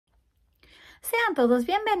Sean todos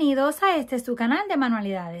bienvenidos a este su canal de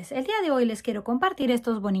manualidades. El día de hoy les quiero compartir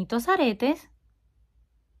estos bonitos aretes.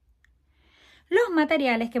 Los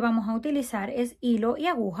materiales que vamos a utilizar es hilo y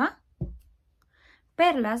aguja,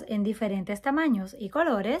 perlas en diferentes tamaños y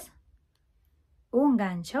colores, un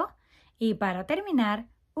gancho y para terminar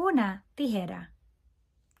una tijera.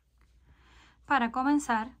 Para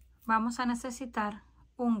comenzar vamos a necesitar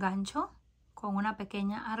un gancho con una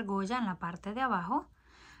pequeña argolla en la parte de abajo.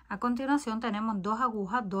 A continuación tenemos dos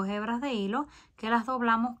agujas, dos hebras de hilo que las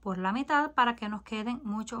doblamos por la mitad para que nos queden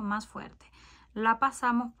mucho más fuertes. La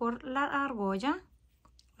pasamos por la argolla,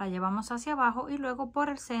 la llevamos hacia abajo y luego por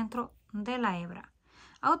el centro de la hebra.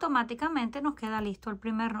 Automáticamente nos queda listo el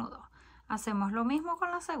primer nudo. Hacemos lo mismo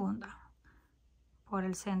con la segunda. Por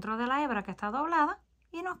el centro de la hebra que está doblada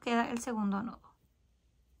y nos queda el segundo nudo.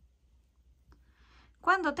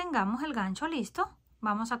 Cuando tengamos el gancho listo,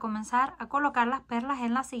 vamos a comenzar a colocar las perlas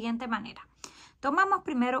en la siguiente manera. Tomamos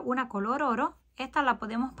primero una color oro. Esta la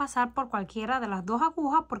podemos pasar por cualquiera de las dos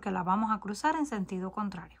agujas porque la vamos a cruzar en sentido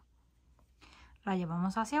contrario. La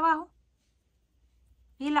llevamos hacia abajo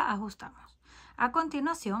y la ajustamos. A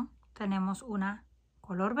continuación tenemos una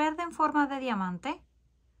color verde en forma de diamante,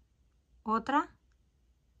 otra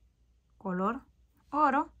color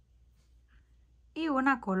oro y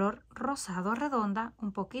una color rosado redonda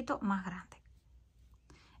un poquito más grande.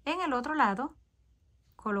 En el otro lado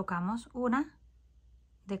colocamos una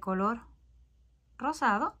de color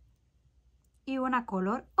rosado y una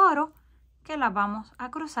color oro que la vamos a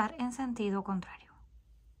cruzar en sentido contrario.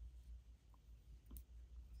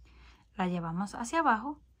 La llevamos hacia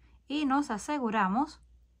abajo y nos aseguramos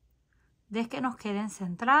de que nos queden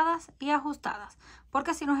centradas y ajustadas,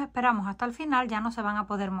 porque si nos esperamos hasta el final ya no se van a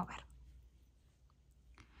poder mover.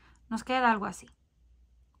 Nos queda algo así: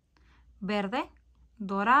 verde,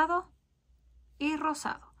 dorado y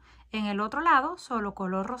rosado. En el otro lado solo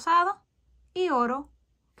color rosado y oro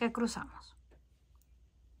que cruzamos.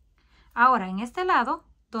 Ahora en este lado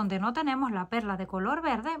donde no tenemos la perla de color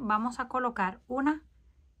verde vamos a colocar una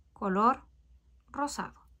color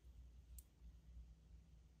rosado,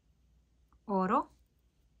 oro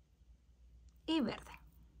y verde.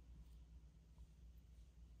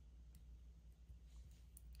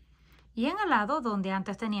 Y en el lado donde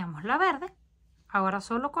antes teníamos la verde, ahora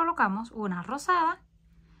solo colocamos una rosada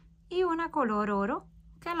y una color oro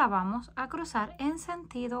que la vamos a cruzar en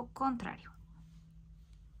sentido contrario.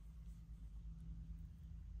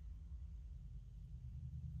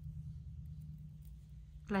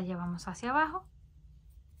 La llevamos hacia abajo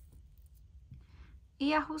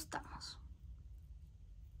y ajustamos.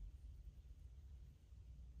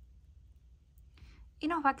 Y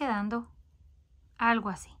nos va quedando algo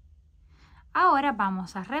así. Ahora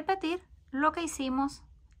vamos a repetir lo que hicimos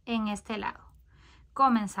en este lado.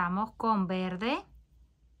 Comenzamos con verde,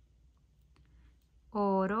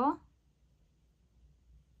 oro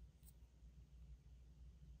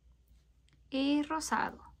y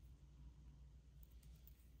rosado.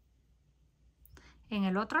 En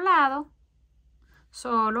el otro lado,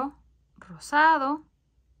 solo rosado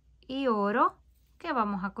y oro que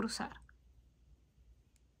vamos a cruzar.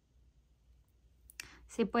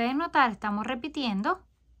 Si pueden notar, estamos repitiendo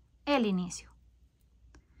el inicio.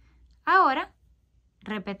 Ahora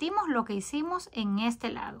repetimos lo que hicimos en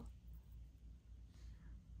este lado.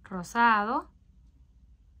 Rosado,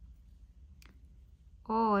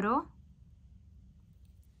 oro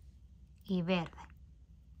y verde.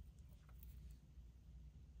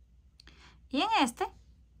 Y en este,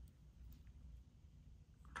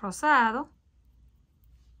 rosado,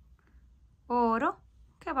 oro,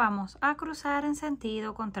 que vamos a cruzar en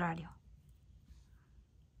sentido contrario.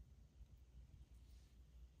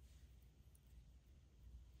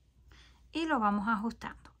 Y lo vamos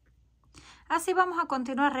ajustando. Así vamos a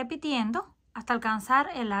continuar repitiendo hasta alcanzar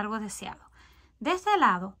el largo deseado. De este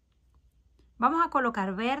lado vamos a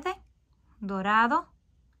colocar verde, dorado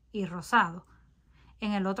y rosado.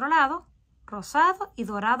 En el otro lado, rosado y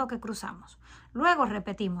dorado que cruzamos. Luego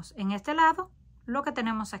repetimos en este lado lo que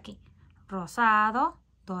tenemos aquí: rosado,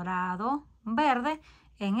 dorado, verde.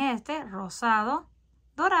 En este, rosado,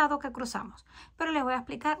 dorado que cruzamos. Pero les voy a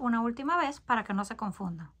explicar una última vez para que no se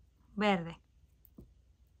confundan. Verde,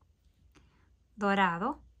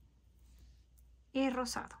 dorado y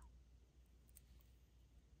rosado.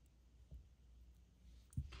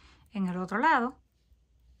 En el otro lado,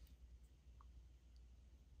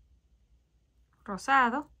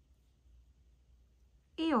 rosado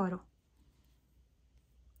y oro.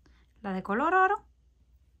 La de color oro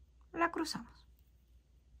la cruzamos.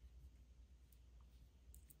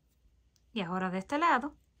 Y ahora de este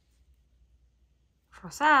lado,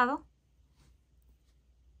 rosado,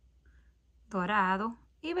 dorado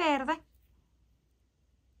y verde.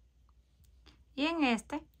 Y en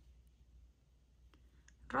este,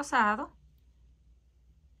 rosado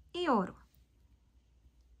y oro.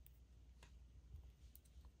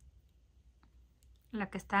 La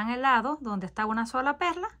que está en el lado donde está una sola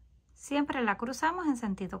perla, siempre la cruzamos en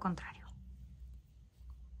sentido contrario.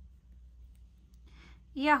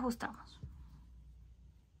 Y ajustamos.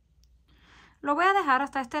 Lo voy a dejar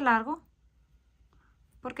hasta este largo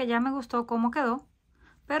porque ya me gustó cómo quedó,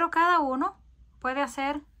 pero cada uno puede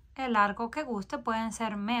hacer el largo que guste, pueden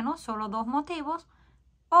ser menos, solo 2 motivos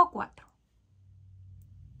o 4.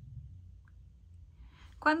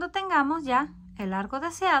 Cuando tengamos ya el largo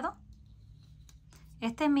deseado,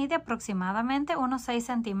 este mide aproximadamente unos 6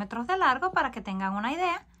 centímetros de largo para que tengan una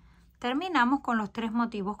idea. Terminamos con los 3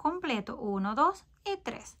 motivos completos, 1, 2 y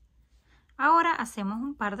 3. Ahora hacemos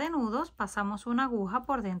un par de nudos, pasamos una aguja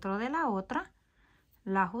por dentro de la otra,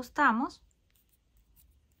 la ajustamos,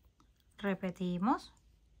 repetimos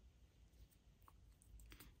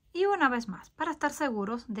y una vez más para estar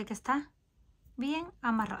seguros de que está bien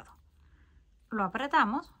amarrado. Lo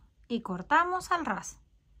apretamos y cortamos al ras.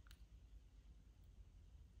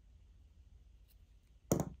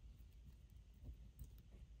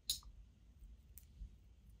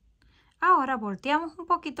 Ahora volteamos un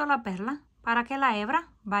poquito la perla para que la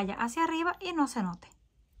hebra vaya hacia arriba y no se note.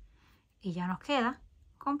 Y ya nos queda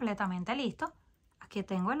completamente listo. Aquí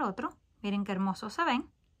tengo el otro. Miren qué hermosos se ven.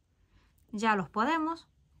 Ya los podemos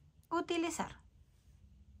utilizar.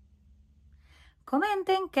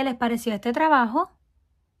 Comenten qué les pareció este trabajo.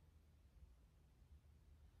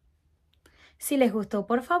 Si les gustó,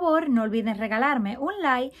 por favor, no olviden regalarme un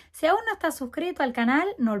like. Si aún no estás suscrito al canal,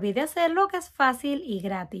 no olvide hacerlo, que es fácil y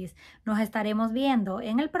gratis. Nos estaremos viendo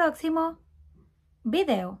en el próximo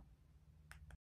video.